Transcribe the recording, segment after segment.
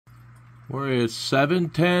We're at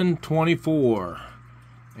 7/10/24,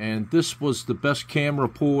 and this was the best camera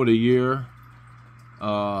pull of the year.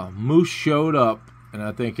 Moose showed up, and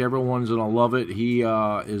I think everyone's gonna love it. He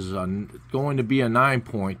is going to be a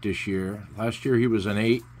 9-point this year. Last year he was an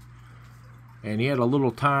 8, and he had a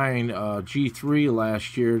little tine G3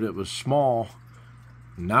 last year that was small.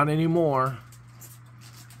 Not anymore.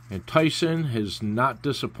 And Tyson has not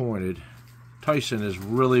disappointed. Tyson is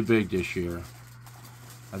really big this year.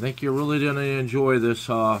 I think you're really going to enjoy this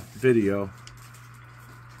video.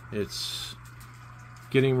 It's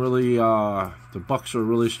getting really, the bucks are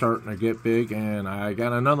really starting to get big, and I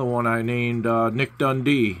got another one I named Nick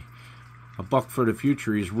Dundee, a buck for the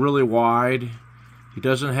future. He's really wide. He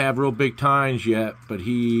doesn't have real big tines yet, but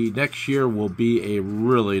he next year will be a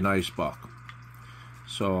really nice buck.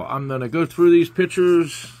 So I'm going to go through these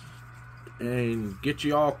pictures and get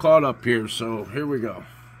you all caught up here. So here we go.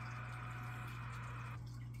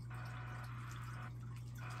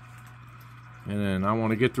 And then I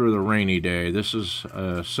want to get through the rainy day. This is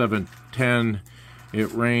 7/10.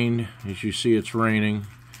 It rained. As you see, it's raining.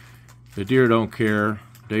 The deer don't care.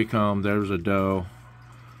 They come. There's a doe.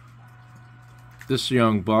 This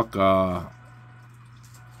young buck,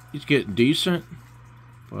 he's getting decent,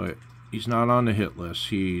 but he's not on the hit list.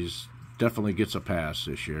 He's definitely gets a pass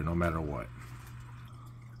this year, no matter what.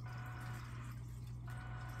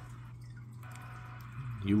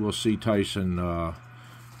 You will see Tyson, I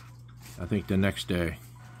think, the next day.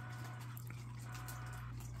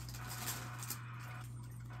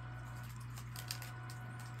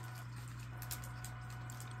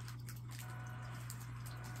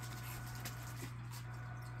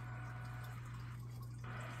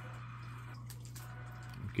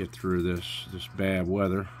 Get through this bad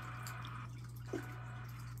weather.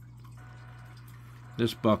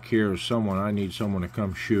 This buck here is someone I need someone to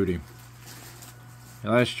come shoot him.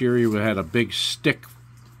 Last year he had a big stick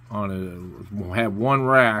on it, had one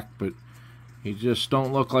rack, but he just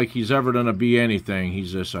don't look like he's ever gonna be anything.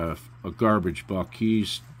 He's just a garbage buck.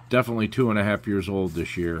 He's definitely 2.5 years old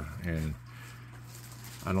this year, and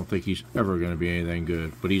I don't think he's ever gonna be anything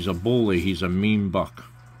good. But he's a bully. He's a mean buck.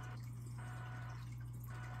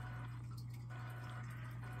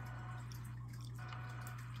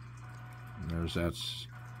 That's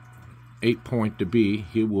 8-point to be.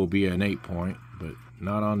 He will be an 8-point, but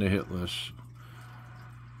not on the hit list.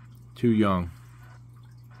 Too young.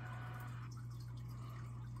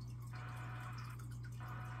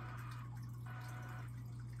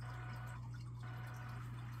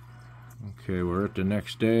 Okay, we're at the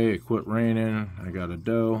next day. It quit raining. I got a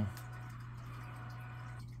doe.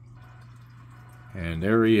 And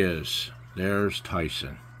there he is. There's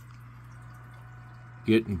Tyson.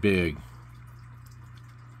 Getting big.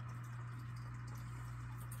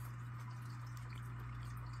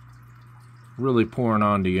 Really pouring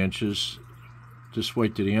on the inches. Just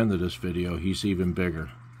wait to the end of this video. He's even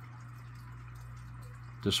bigger.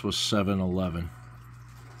 This was 7/11.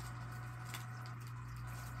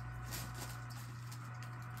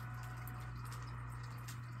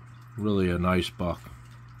 Really a nice buck.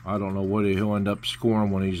 I don't know what he'll end up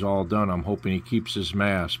scoring when he's all done. I'm hoping he keeps his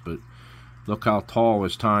mass, but look how tall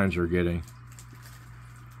his tines are getting.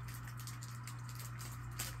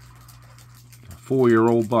 A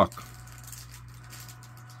 4-year-old buck.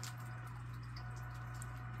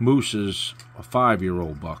 Moose is a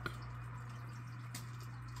 5-year-old buck.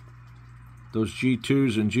 Those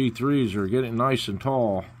G2s and G3s are getting nice and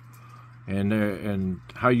tall. And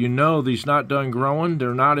how you know these not done growing?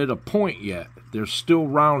 They're not at a point yet. They're still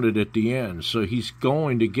rounded at the end. So he's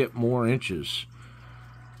going to get more inches.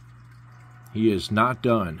 He is not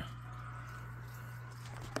done.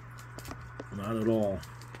 Not at all.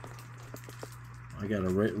 I got to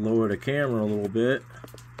lower the camera a little bit.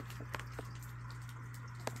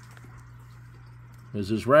 Is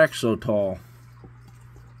his rack so tall?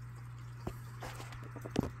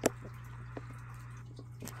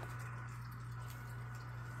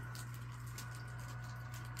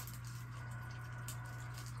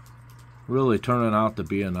 Really turning out to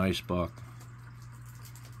be a nice buck.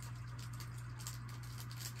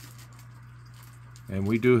 And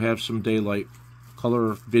we do have some daylight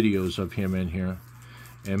color videos of him in here.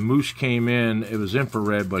 And Moose came in, it was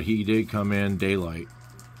infrared, but he did come in daylight.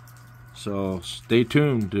 So stay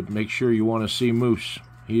tuned to make sure you want to see Moose.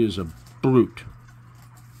 He is a brute.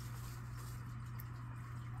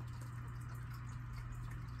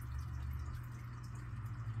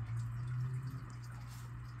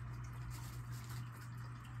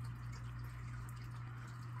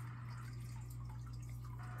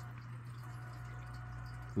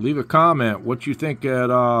 Leave a comment what you think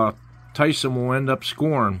that Tyson will end up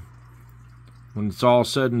scoring. when it's all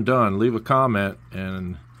said and done. Leave a comment,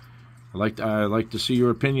 and I like to see your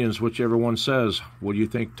opinions, whichever one says. What do you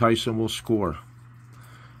think Tyson will score?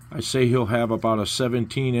 I say he'll have about a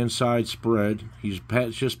 17 inside spread. He's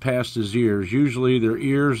just past his ears. Usually their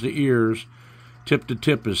ears to ears, tip to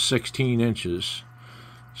tip is 16 inches.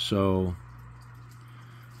 So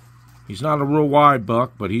he's not a real wide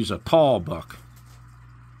buck, but he's a tall buck.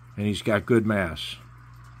 And he's got good mass.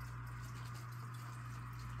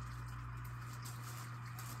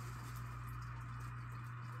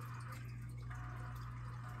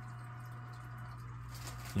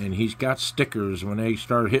 And he's got stickers. When they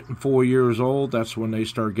start hitting 4 years old, that's when they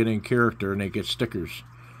start getting character and they get stickers.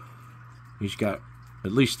 He's got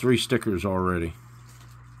at least 3 stickers already.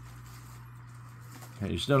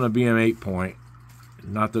 And he's going to be an 8-point.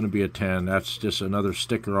 Not going to be a 10. That's just another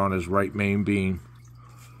sticker on his right main beam.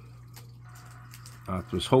 I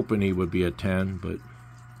was hoping he would be a 10, but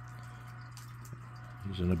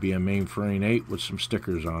he's going to be a mainframe 8 with some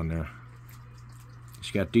stickers on there.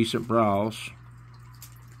 He's got decent brows.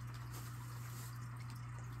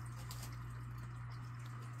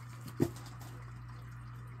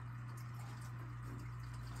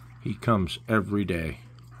 He comes every day.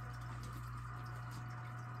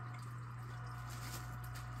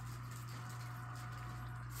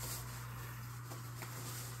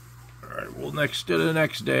 Alright, well, next to the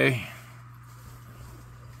next day.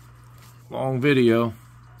 Long video.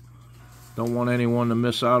 Don't want anyone to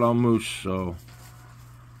miss out on moose, so.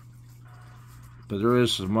 But there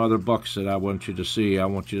is some other bucks that I want you to see. I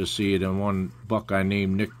want you to see it in one buck I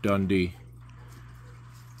named Nick Dundee.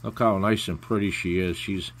 Look how nice and pretty she is.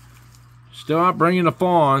 She's still not bringing the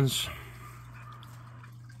fawns.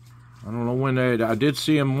 I don't know when I did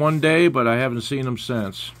see him one day, but I haven't seen him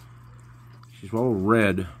since. She's all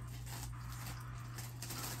red.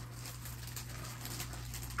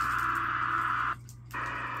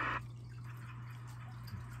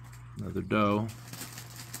 Another doe.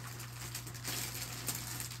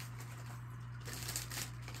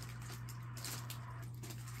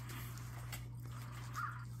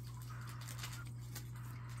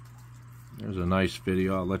 There's a nice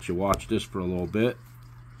video. I'll let you watch this for a little bit.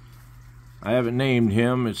 I haven't named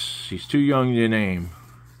him. He's too young to name.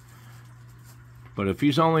 But if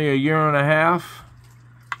he's only a year and a half,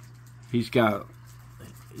 he's got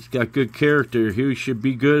good character. He should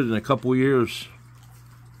be good in a couple years.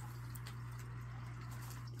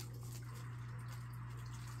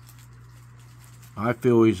 I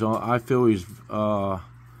feel he's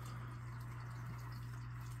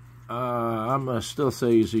I'm going to still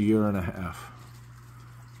say he's a year and a half.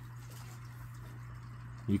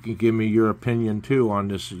 You can give me your opinion too on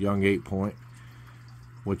this young 8-point.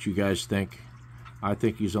 What you guys think. I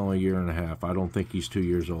think he's only a year and a half. I don't think he's 2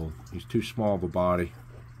 years old. He's too small of a body.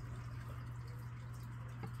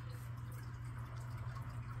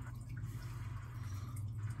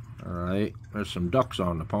 Alright, there's some ducks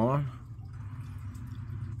on the pond.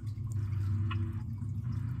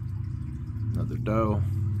 Another doe.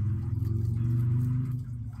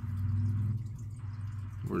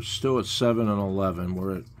 We're still at 7 and 11.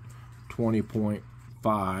 We're at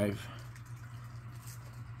 20.5,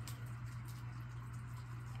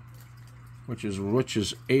 which is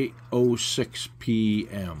 8:06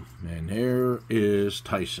 p.m. And there is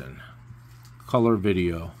Tyson. Color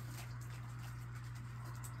video.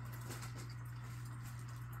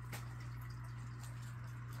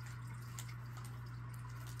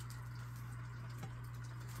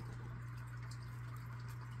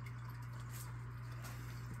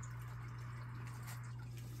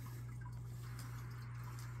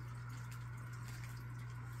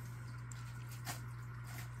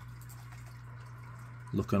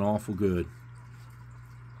 Looking awful good.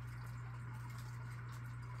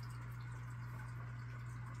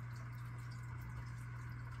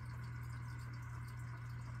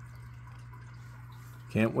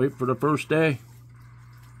 Can't wait for the first day.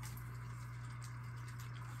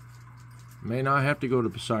 May not have to go to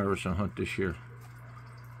Bucyrus and hunt this year.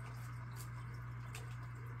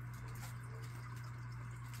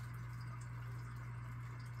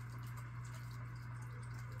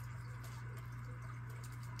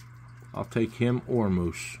 I'll take him or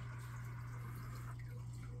moose.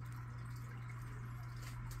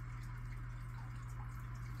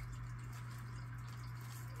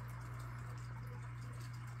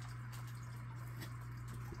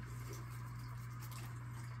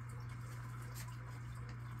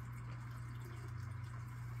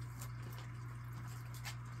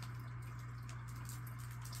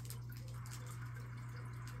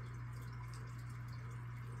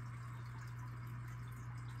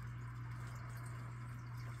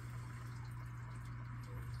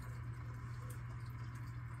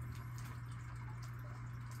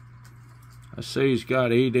 I say he's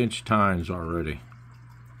got 8-inch tines already.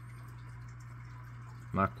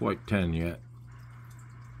 Not quite 10 yet.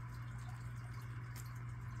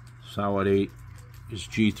 Solid 8. His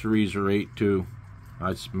G3s are 8 too.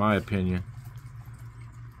 That's my opinion.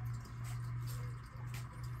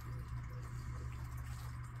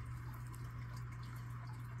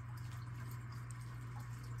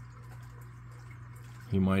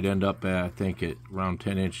 He might end up at, I think, at around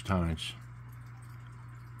 10-inch tines,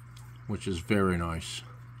 which is very nice.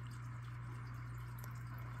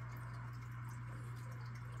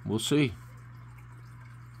 We'll see.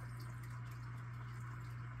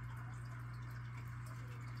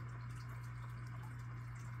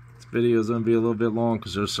 This video is going to be a little bit long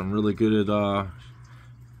because there's some really good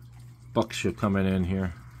bucks coming in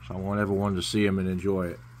here. So I want everyone to see them and enjoy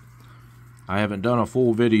it. I haven't done a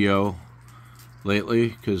full video lately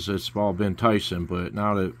because it's all been Tyson, but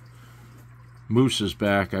now that Moose is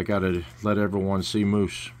back, I gotta let everyone see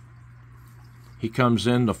Moose. He comes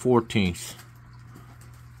in the 14th,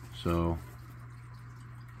 so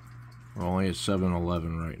we're only at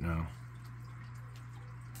 7-11 right now.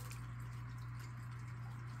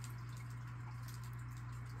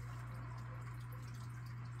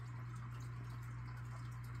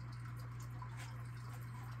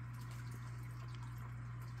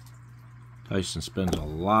 Tyson spends a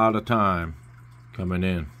lot of time coming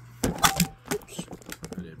in. Oops,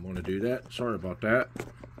 I didn't want to do that. Sorry about that.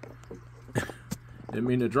 Didn't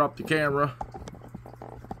mean to drop the camera.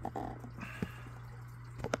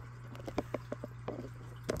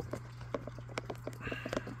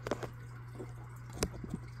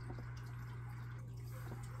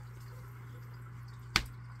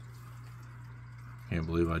 Can't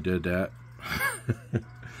believe I did that.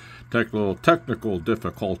 Technical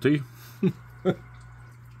difficulty.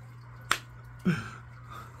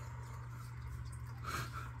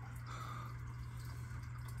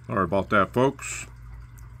 Sorry about that, folks.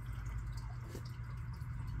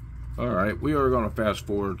 Alright, we are going to fast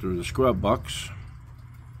forward through the scrub bucks,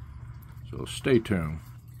 so stay tuned.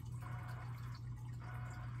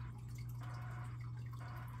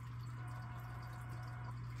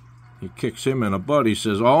 He kicks him in the butt. He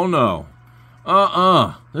says, "Oh no,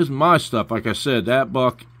 this is my stuff." Like I said, that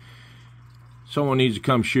buck, someone needs to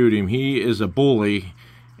come shoot him. He is a bully,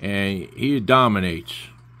 and he dominates.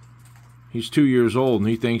 He's 2 years old, and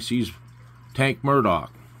he thinks he's Tank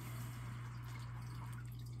Murdoch.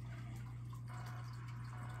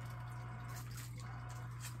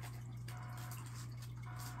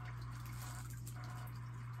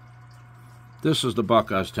 This is the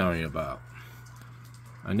buck I was telling you about.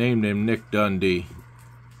 I named him Nick Dundee.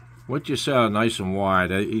 What you saw, nice and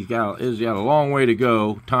wide. He's got a long way to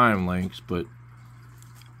go, time lengths, but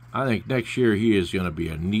I think next year he is going to be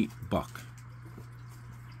a neat buck.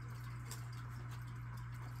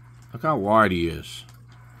 Look how wide he is.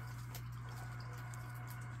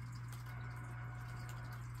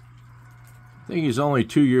 I think he's only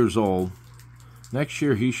 2 years old. Next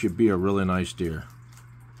year he should be a really nice deer.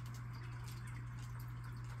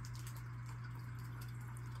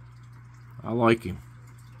 I like him.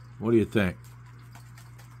 What do you think?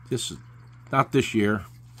 This is not this year,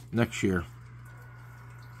 next year.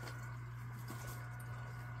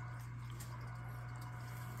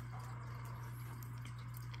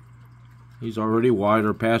 He's already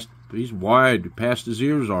he's wide past his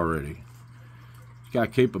ears already. He's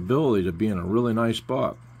got capability to being a really nice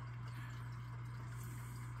buck.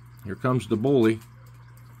 Here comes the bully.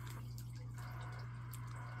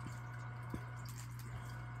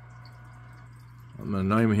 I'm going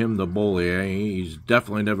to name him the bully. He's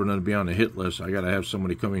definitely never going to be on the hit list. I got to have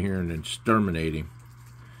somebody come in here and exterminate him.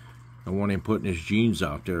 I want him putting his genes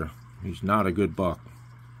out there. He's not a good buck.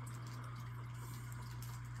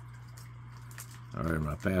 Alright, I'm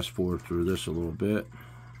going to fast forward through this a little bit.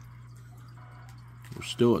 We're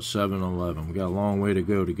still at 7-11. We got a long way to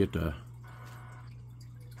go to get the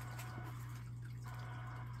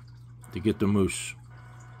moose.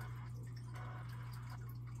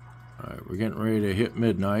 Alright, we're getting ready to hit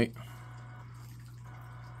midnight.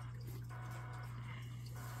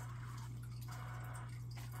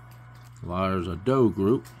 There's a doe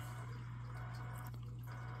group.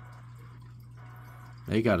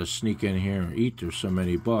 They got to sneak in here and eat. There's so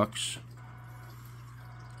many bucks.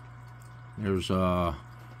 There's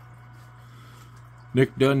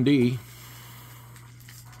Nick Dundee.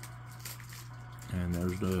 And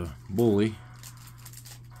there's the bully.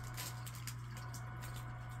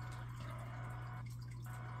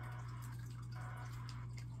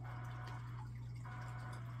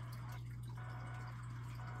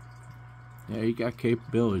 Yeah, he got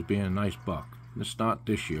capabilities being a nice buck. It's not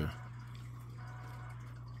this year.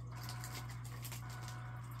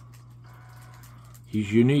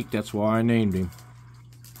 He's unique, that's why I named him.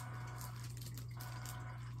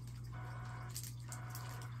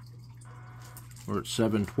 We're at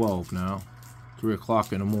 7:12 now, 3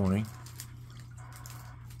 o'clock in the morning.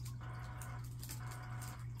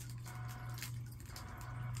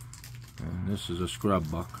 And this is a scrub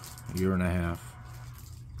buck, 1.5 years.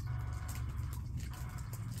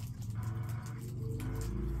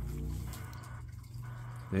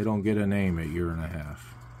 They don't get a name at 1.5 years.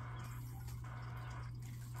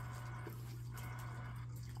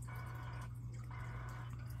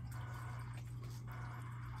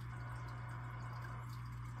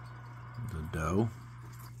 The doe.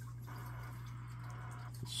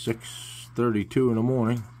 6:32 in the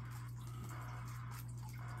morning.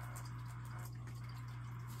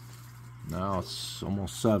 Now it's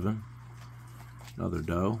almost 7. Another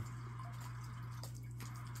doe.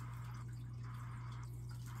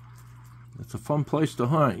 It's a fun place to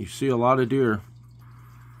hunt. You see a lot of deer.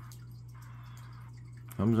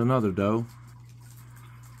 Comes another doe.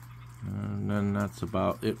 And then that's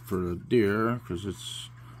about it for the deer, because it's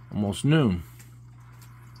almost noon.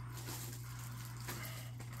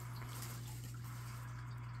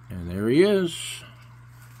 And there he is.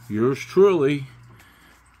 Yours truly,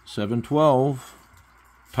 712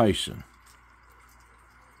 Tyson.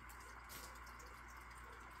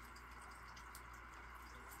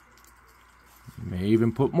 May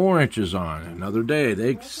even put more inches on another day.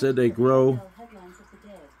 They said they grow.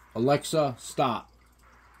 Alexa, stop.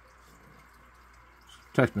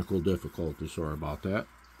 Technical difficulty, sorry about that.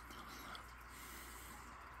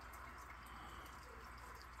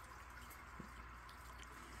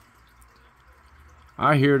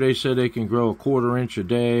 I hear they said they can grow 1/4 inch a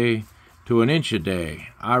day to 1 inch a day.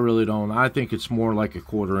 I really don't. I think it's more like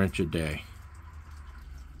 1/4 inch a day.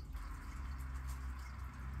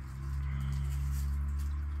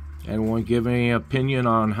 Anyone give any opinion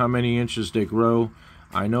on how many inches they grow?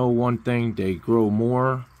 I know one thing, they grow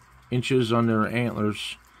more inches on their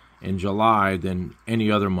antlers in July than any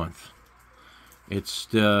other month. It's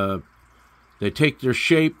they take their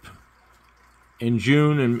shape in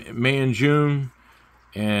June and May and June,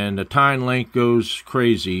 and the tine length goes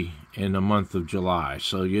crazy in the month of July.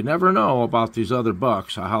 So you never know about these other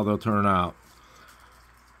bucks, how they'll turn out.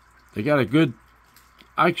 They got a good,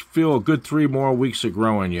 I feel, a good 3 more weeks of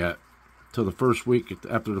growing yet, till the first week,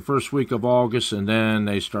 after the first week of August, and then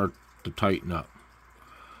they start to tighten up.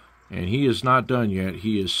 And he is not done yet.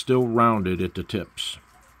 He is still rounded at the tips.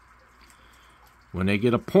 When they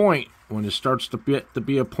get a point, when it starts to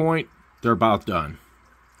be a point, they're about done.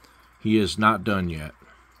 He is not done yet,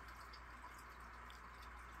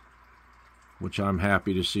 which I'm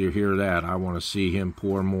happy to see or hear that. I want to see him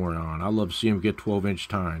pour more on. I love to see him get 12-inch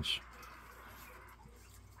tines.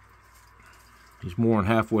 He's more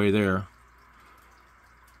than halfway there.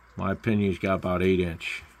 My opinion, he's got about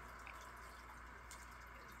 8-inch.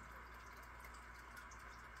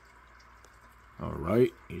 All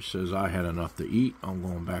right, he says I had enough to eat. I'm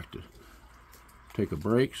going back to take a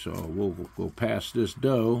break, so we'll go past this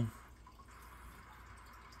doe.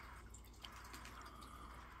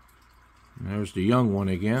 And there's the young one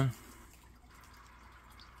again.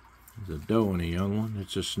 There's a doe and a young one.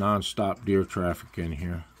 It's just non-stop deer traffic in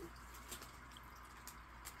here.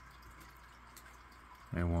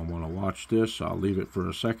 Anyone want to watch this? I'll leave it for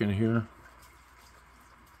a second here.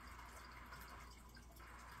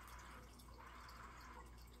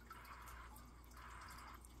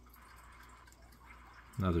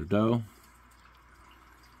 Another doe.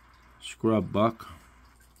 Scrub buck.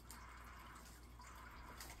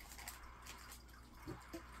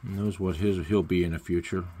 Who knows what he'll be in the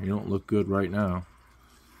future. He don't look good right now.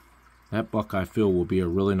 That buck, I feel, will be a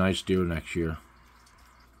really nice deer next year.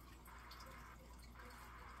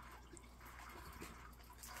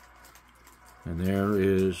 And there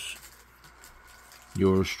is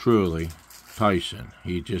yours truly, Tyson.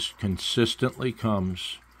 He just consistently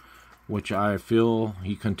comes, which I feel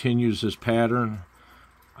he continues his pattern.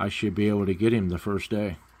 I should be able to get him the first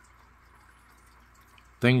day.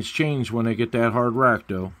 Things change when they get that hard rack,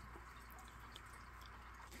 though.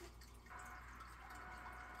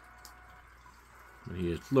 But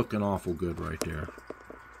he is looking awful good right there.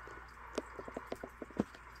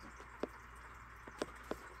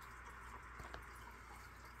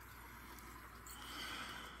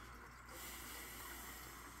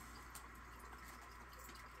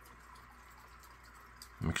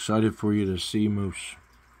 I'm excited for you to see moose.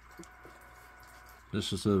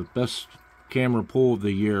 This is the best camera pull of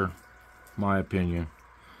the year, my opinion.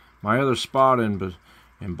 My other spot in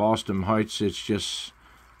Boston Heights,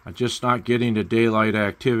 I'm just not getting the daylight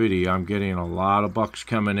activity. I'm getting a lot of bucks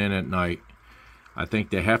coming in at night. I think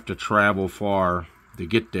they have to travel far to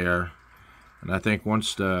get there. And I think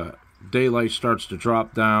once the daylight starts to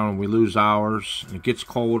drop down, we lose hours, and it gets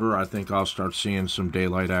colder, I think I'll start seeing some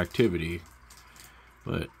daylight activity.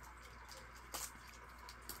 But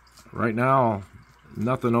right now,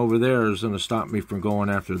 nothing over there is going to stop me from going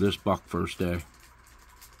after this buck first day.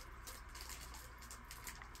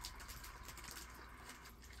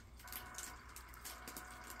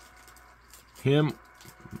 Him,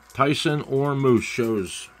 Tyson, or Moose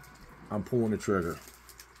shows I'm pulling the trigger.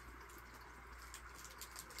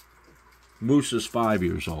 Moose is 5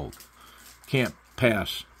 years old. Can't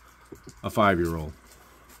pass a 5-year-old.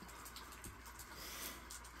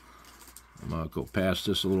 I'm going to go past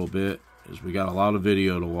this a little bit, as we got a lot of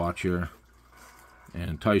video to watch here.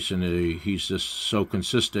 And Tyson, he's just so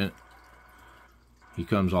consistent. He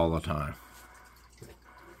comes all the time.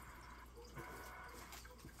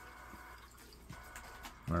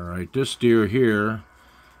 Alright, this deer here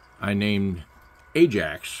I named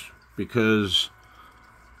Ajax because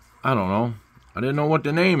I don't know. I didn't know what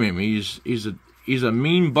to name him. He's a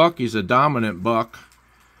mean buck, he's a dominant buck.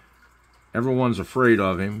 Everyone's afraid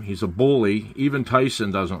of him. He's a bully. Even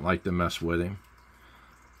Tyson doesn't like to mess with him.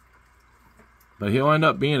 But he'll end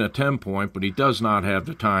up being a 10-point, but he does not have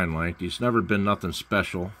the tine length. He's never been nothing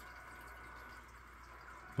special.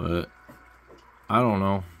 But I don't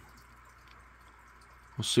know.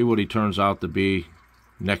 We'll see what he turns out to be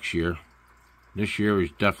next year. This year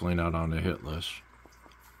he's definitely not on the hit list.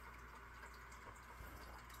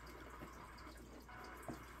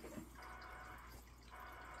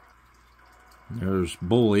 There's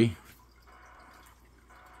Bully.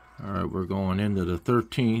 Alright, we're going into the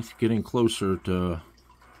 13th, getting closer to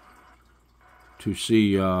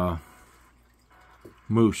see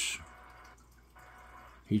Moose.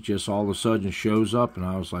 He just all of a sudden shows up, and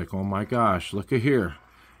I was like, oh my gosh, look at here.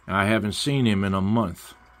 And I haven't seen him in a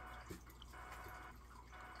month.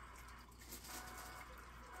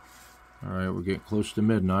 Alright, we're getting close to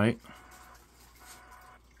midnight.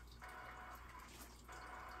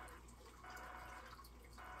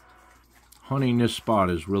 Hunting this spot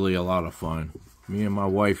is really a lot of fun. Me and my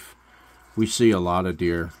wife, we see a lot of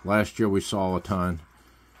deer. Last year we saw a ton.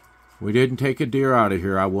 We didn't take a deer out of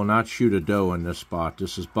here. I will not shoot a doe in this spot.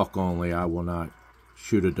 This is buck only. I will not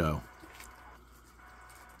shoot a doe.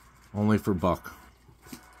 Only for buck.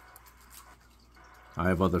 I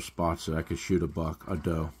have other spots that I could shoot a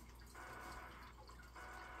doe.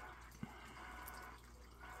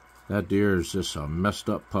 That deer is just a messed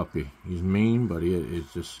up puppy. He's mean, but he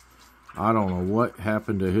is just... I don't know what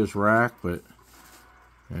happened to his rack, but...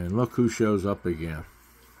 And look who shows up again.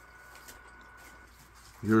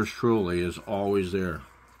 Yours truly is always there.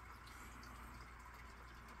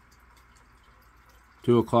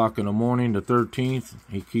 2 o'clock in the morning, the 13th.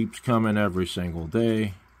 He keeps coming every single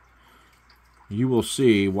day. You will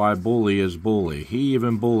see why Bully is Bully. He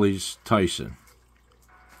even bullies Tyson.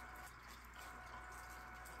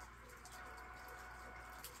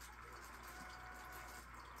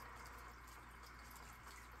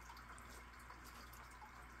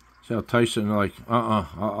 See how Tyson like,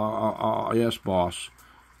 yes, boss.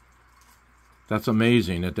 That's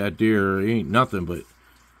amazing that deer ain't nothing, but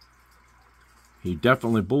he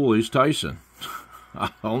definitely bullies Tyson.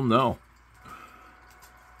 I don't know.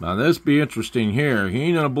 Now this be interesting here. He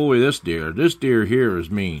ain't gonna bully this deer. This deer here is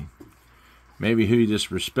mean. Maybe he just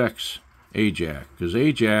respects Ajax, because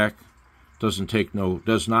Ajax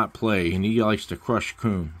does not play, and he likes to crush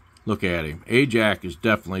coon. Look at him. Ajax is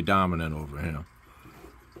definitely dominant over him.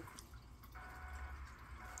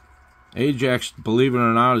 Ajax, believe it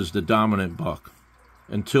or not, is the dominant buck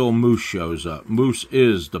until Moose shows up. Moose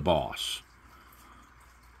is the boss.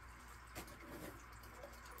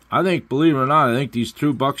 I think, believe it or not, I think these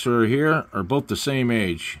two bucks that are here are both the same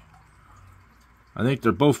age. I think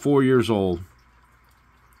they're both 4 years old.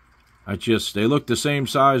 They look the same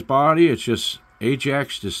size body. It's just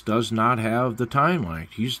Ajax just does not have the time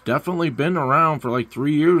length. He's definitely been around for like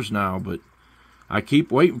 3 years now, but I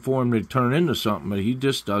keep waiting for him to turn into something, but he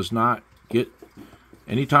just does not get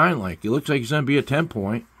any time length. He looks like he's going to be a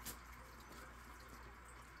 10-point.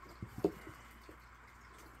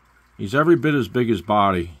 He's every bit as big as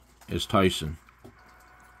body as Tyson.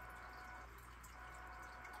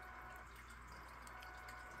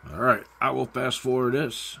 Alright, I will fast forward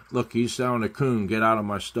this. Look, he's telling the coon, get out of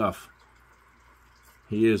my stuff.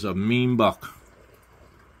 He is a mean buck.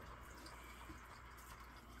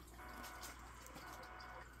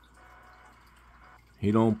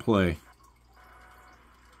 He don't play.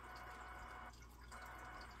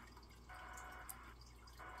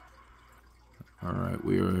 Alright,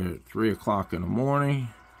 we are at 3 o'clock in the morning.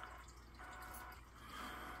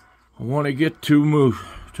 I want to get to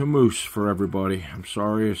Moose for everybody. I'm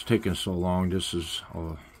sorry it's taking so long. This is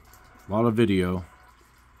a lot of video.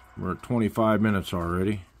 We're at 25 minutes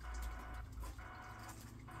already.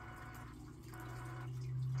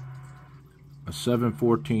 A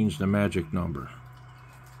 714 is the magic number.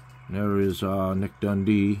 And there is Nick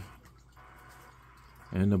Dundee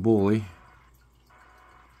and the bully.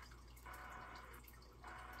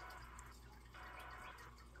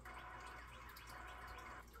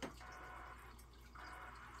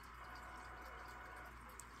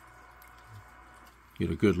 Get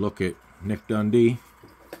a good look at Nick Dundee.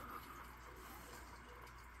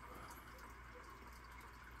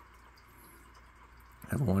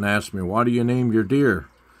 Everyone asks me, why do you name your deer?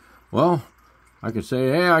 Well, I could say,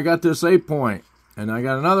 hey, I got this 8-point, and I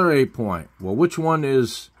got another 8-point. Well, which one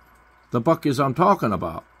is the buck I'm talking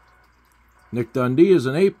about? Nick Dundee is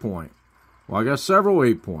an 8-point. Well, I got several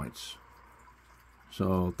 8-points.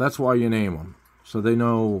 So that's why you name them, so they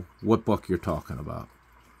know what buck you're talking about.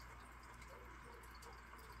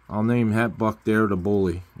 I'll name that buck there the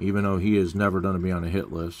bully, even though he is never going to be on a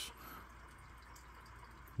hit list.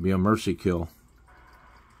 Be a mercy kill.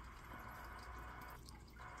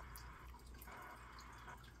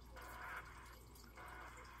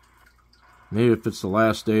 Maybe if it's the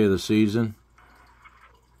last day of the season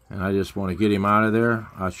and I just want to get him out of there,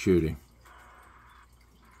 I'll shoot him.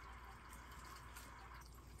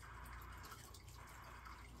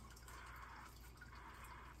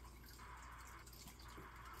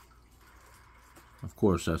 Of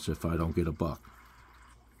course, that's if I don't get a buck,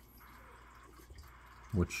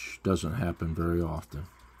 which doesn't happen very often.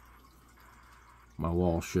 My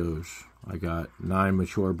wall shows I got 9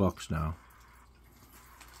 mature bucks now.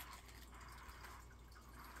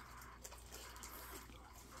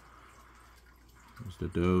 There's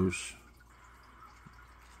the does.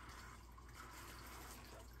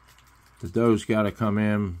 The does got to come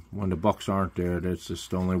in when the bucks aren't there. That's just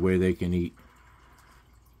the only way they can eat.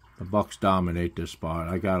 The bucks dominate this spot.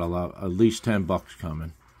 I got at least 10 bucks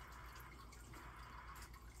coming.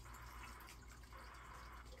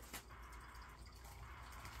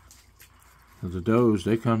 The does,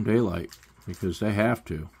 they come daylight because they have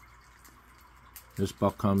to. This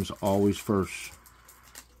buck comes always first.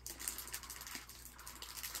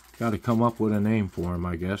 Got to come up with a name for him,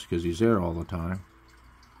 I guess, because he's there all the time.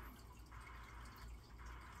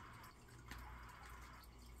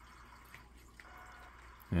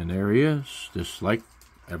 And there he is, just like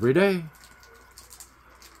every day.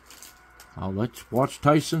 Let's watch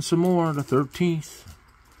Tyson some more, the 13th.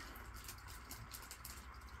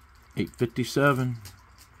 8:57.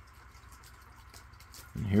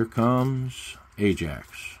 And here comes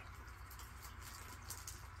Ajax.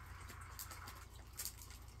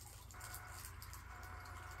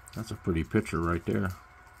 That's a pretty picture right there.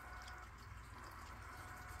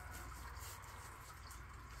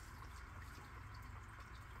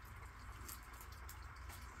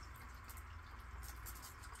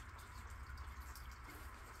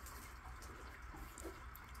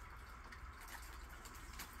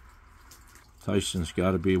 Tyson's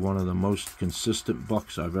got to be one of the most consistent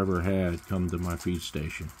bucks I've ever had come to my feed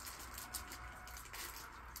station.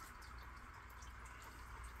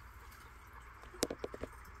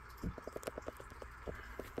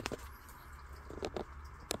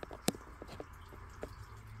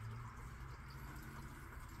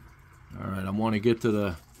 All right, I want to get to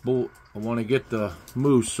the bull. I want to get the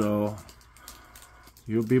moose, so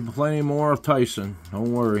you'll be plenty more of Tyson.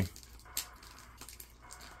 Don't worry.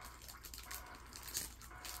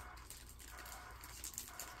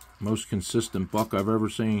 Most consistent buck I've ever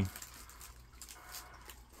seen.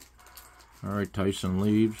 All right, Tyson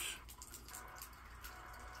leaves.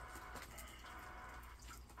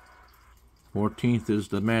 14th is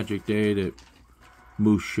the magic day that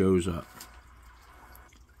Moose shows up.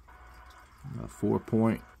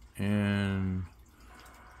 4-point and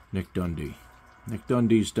Nick Dundee. Nick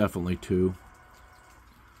Dundee's definitely 2.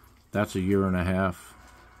 That's a 1.5 years.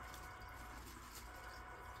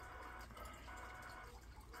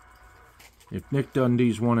 If Nick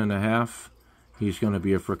Dundee's 1.5, he's going to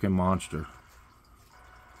be a freaking monster.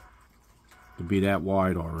 To be that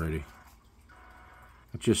wide already.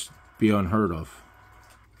 It'd just be unheard of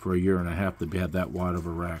for a 1.5 years to have that wide of a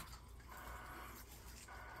rack.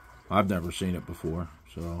 I've never seen it before,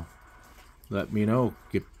 so let me know.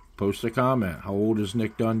 Post a comment. How old is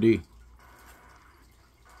Nick Dundee?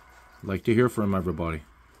 I'd like to hear from everybody.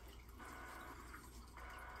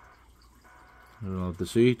 I'd love to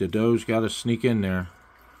see. The does got to sneak in there.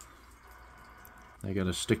 They got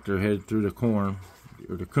to stick their head through the corn,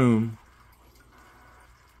 or the coon.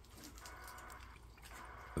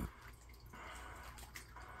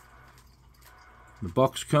 The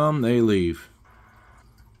bucks come, they leave.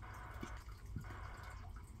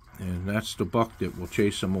 And that's the buck that will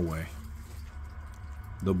chase them away.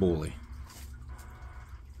 The bully.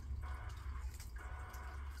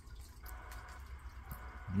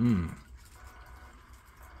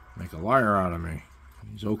 Make a liar out of me.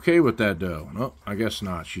 He's okay with that doe. No, I guess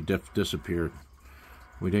not. She disappeared.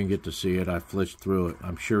 We didn't get to see it. I flinched through it.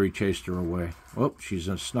 I'm sure he chased her away. Oh, she's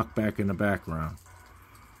snuck back in the background.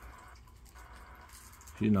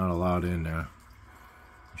 She's not allowed in there.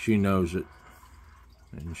 She knows it.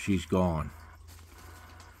 And she's gone.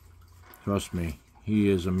 Trust me, he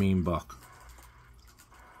is a mean buck.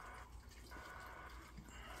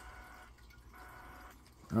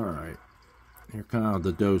 Alright. Here kind of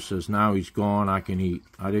the doe says, now he's gone, I can eat.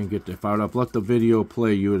 I didn't get to, if I would have let the video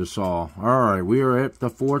play, you would have saw. Alright, we are at the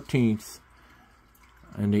 14th.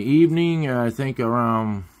 In the evening, I think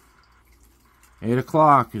around 8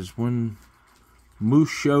 o'clock is when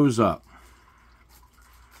moose shows up.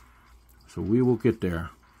 So we will get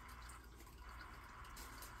there.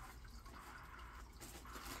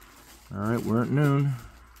 Alright, we're at noon.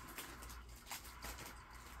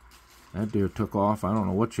 That deer took off. I don't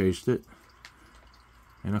know what chased it.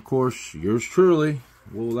 And of course, yours truly,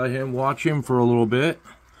 we'll let him watch him for a little bit.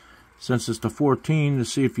 Since it's the 14, to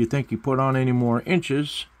see if you think he put on any more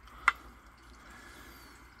inches.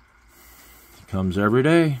 He comes every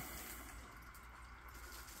day.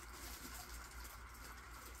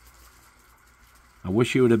 I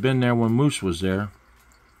wish he would have been there when Moose was there.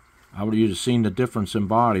 I would have seen the difference in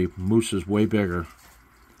body. Moose is way bigger.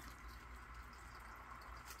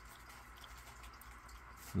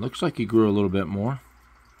 Looks like he grew a little bit more.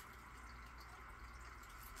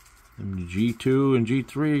 And G2 and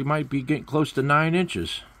G3 might be getting close to 9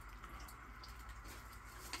 inches.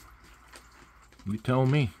 You tell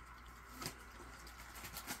me.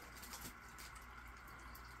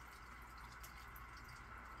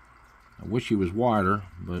 I wish he was wider,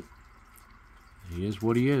 but he is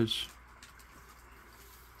what he is.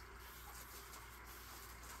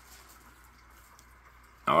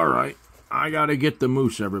 All right, I gotta get the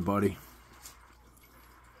moose, everybody.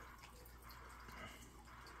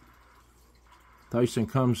 Tyson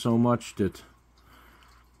comes so much that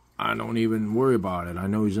I don't even worry about it. I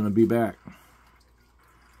know he's gonna be back.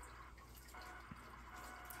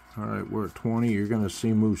 All right, we're at 20. You're gonna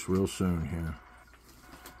see moose real soon here.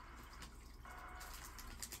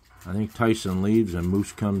 I think Tyson leaves and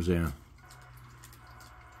Moose comes in.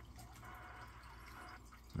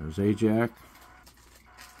 There's Ajax.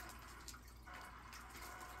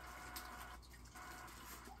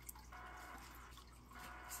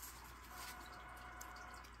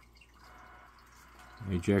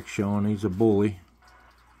 Ajax showing he's a bully.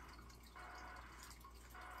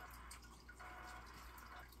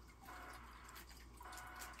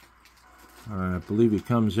 All right, I believe he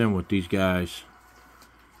comes in with these guys.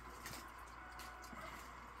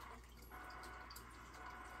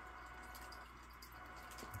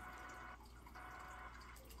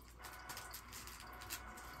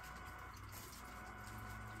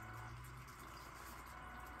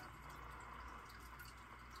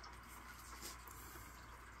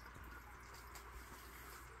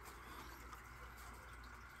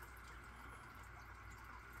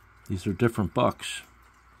 These are different bucks.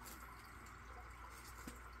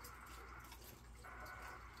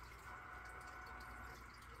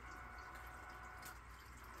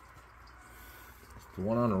 The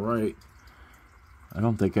one on the right, I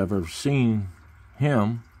don't think I've ever seen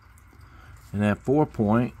him. And that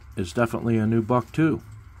 4-point is definitely a new buck too.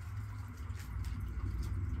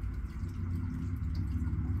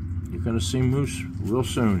 You're going to see moose real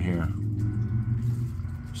soon here.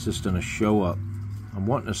 It's just going to show up. I'm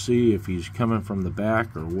wanting to see if he's coming from the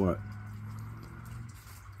back or what.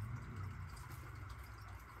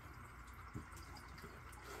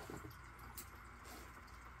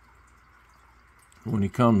 When he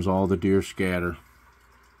comes, all the deer scatter.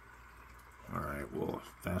 Alright, we'll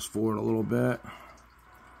fast forward a little bit.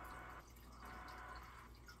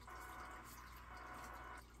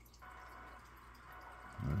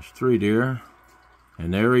 There's 3 deer.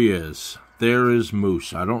 And there he is. There is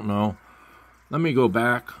Moose. I don't know. Let me go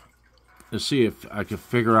back to see if I can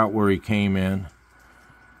figure out where he came in.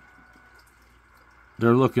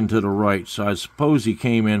 They're looking to the right, so I suppose he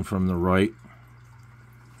came in from the right.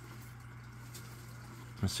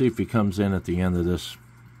 Let's see if he comes in at the end of this.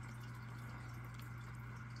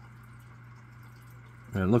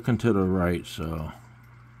 They're looking to the right, so...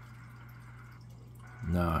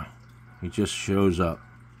 Nah, he just shows up.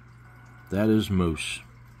 That is Moose.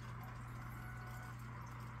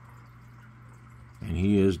 And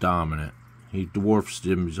he is dominant. He dwarfs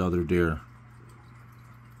these other deer.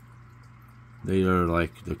 They are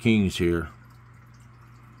like the kings here.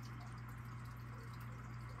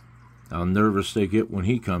 How nervous they get when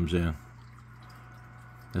he comes in.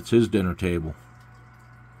 That's his dinner table.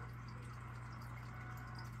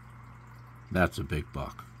 That's a big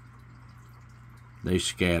buck. They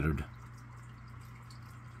scattered.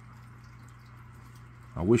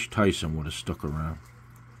 I wish Tyson would have stuck around.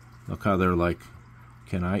 Look how they're like,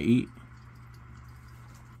 can I eat?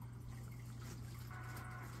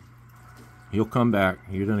 He'll come back.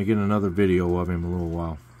 You're going to get another video of him in a little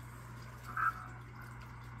while.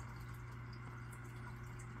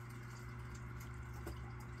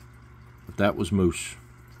 But that was Moose.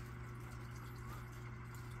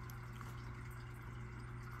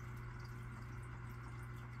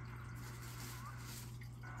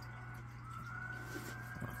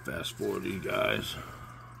 I'll fast forward you guys.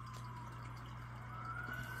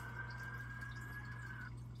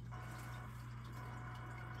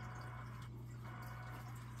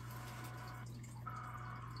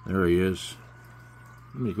 There he is.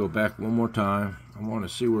 Let me go back one more time. I want to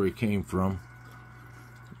see where he came from.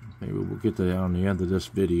 Maybe we'll get to that on the end of this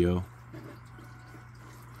video.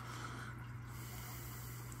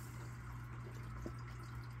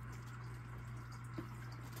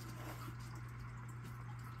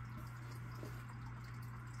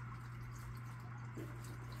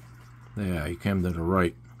 Yeah, he came to the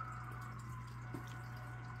right.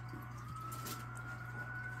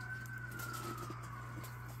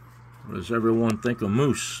 What does everyone think of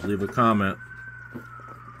Moose? Leave a comment.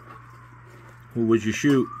 Who would you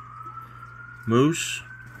shoot? Moose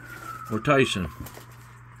or Tyson?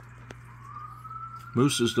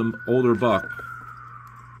 Moose is the older buck.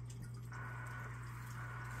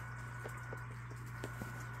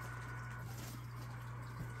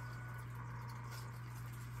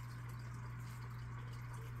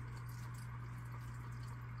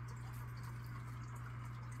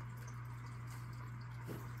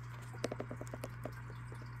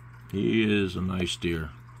 He is a nice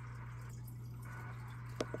deer.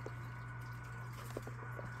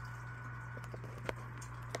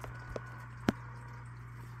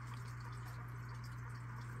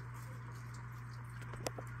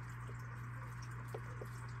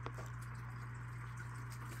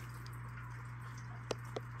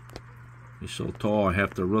 He's so tall I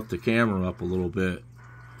have to root the camera up a little bit.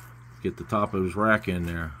 Get the top of his rack in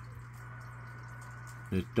there.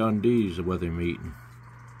 Nick Dundee's with him eating.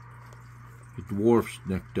 He dwarfs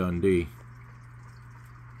Nick Dundee.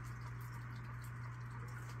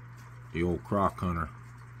 The old croc hunter.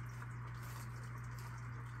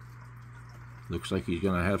 Looks like he's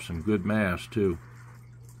gonna have some good mass too.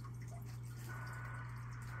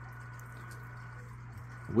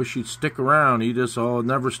 I wish he'd stick around. He just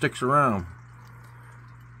never sticks around.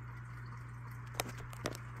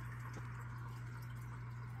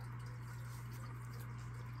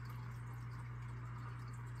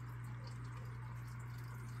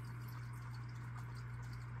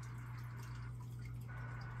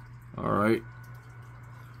 Alright,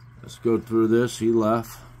 let's go through this. He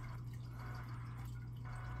left.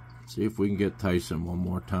 See if we can get Tyson one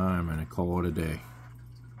more time and call it a day.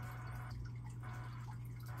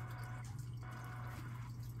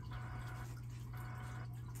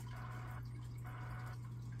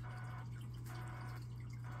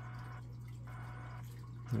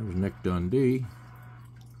 There's Nick Dundee.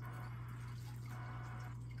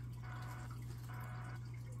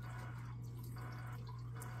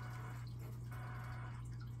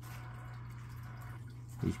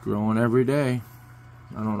 He's growing every day.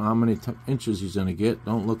 I don't know how many inches he's going to get.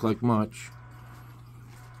 Don't look like much.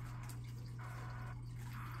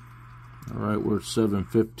 Alright, we're at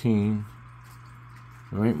 7:15.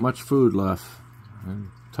 There ain't much food left. And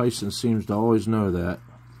Tyson seems to always know that.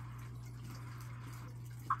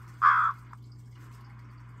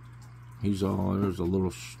 He's all, there's a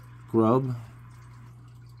little scrub.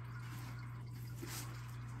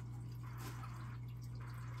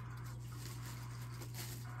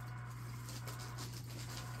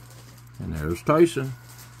 And there's Tyson.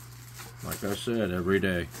 Like I said, every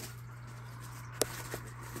day.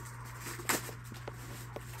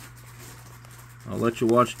 I'll let you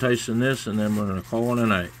watch Tyson this, and then we're going to call it a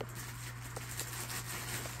night.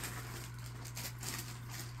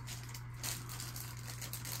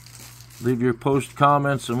 Leave your post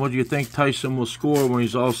comments on what do you think Tyson will score when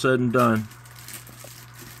he's all said and done.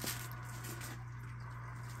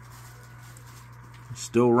 He's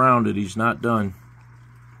still rounded. He's not done.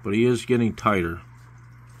 But he is getting tighter.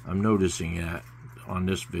 I'm noticing that on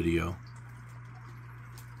this video.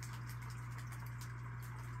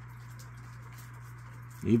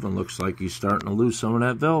 Even looks like he's starting to lose some of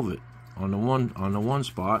that velvet on the one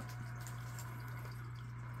spot.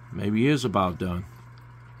 Maybe he is about done.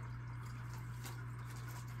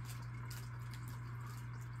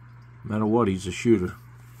 No matter what, he's a shooter.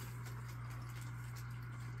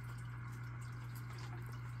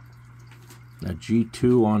 That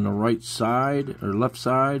G2 on the right side, or left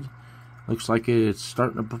side, looks like it's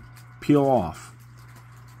starting to peel off.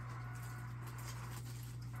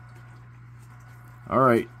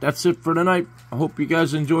 Alright, that's it for tonight. I hope you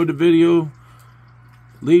guys enjoyed the video.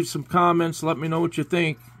 Leave some comments, let me know what you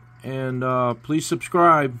think. And please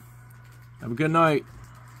subscribe. Have a good night.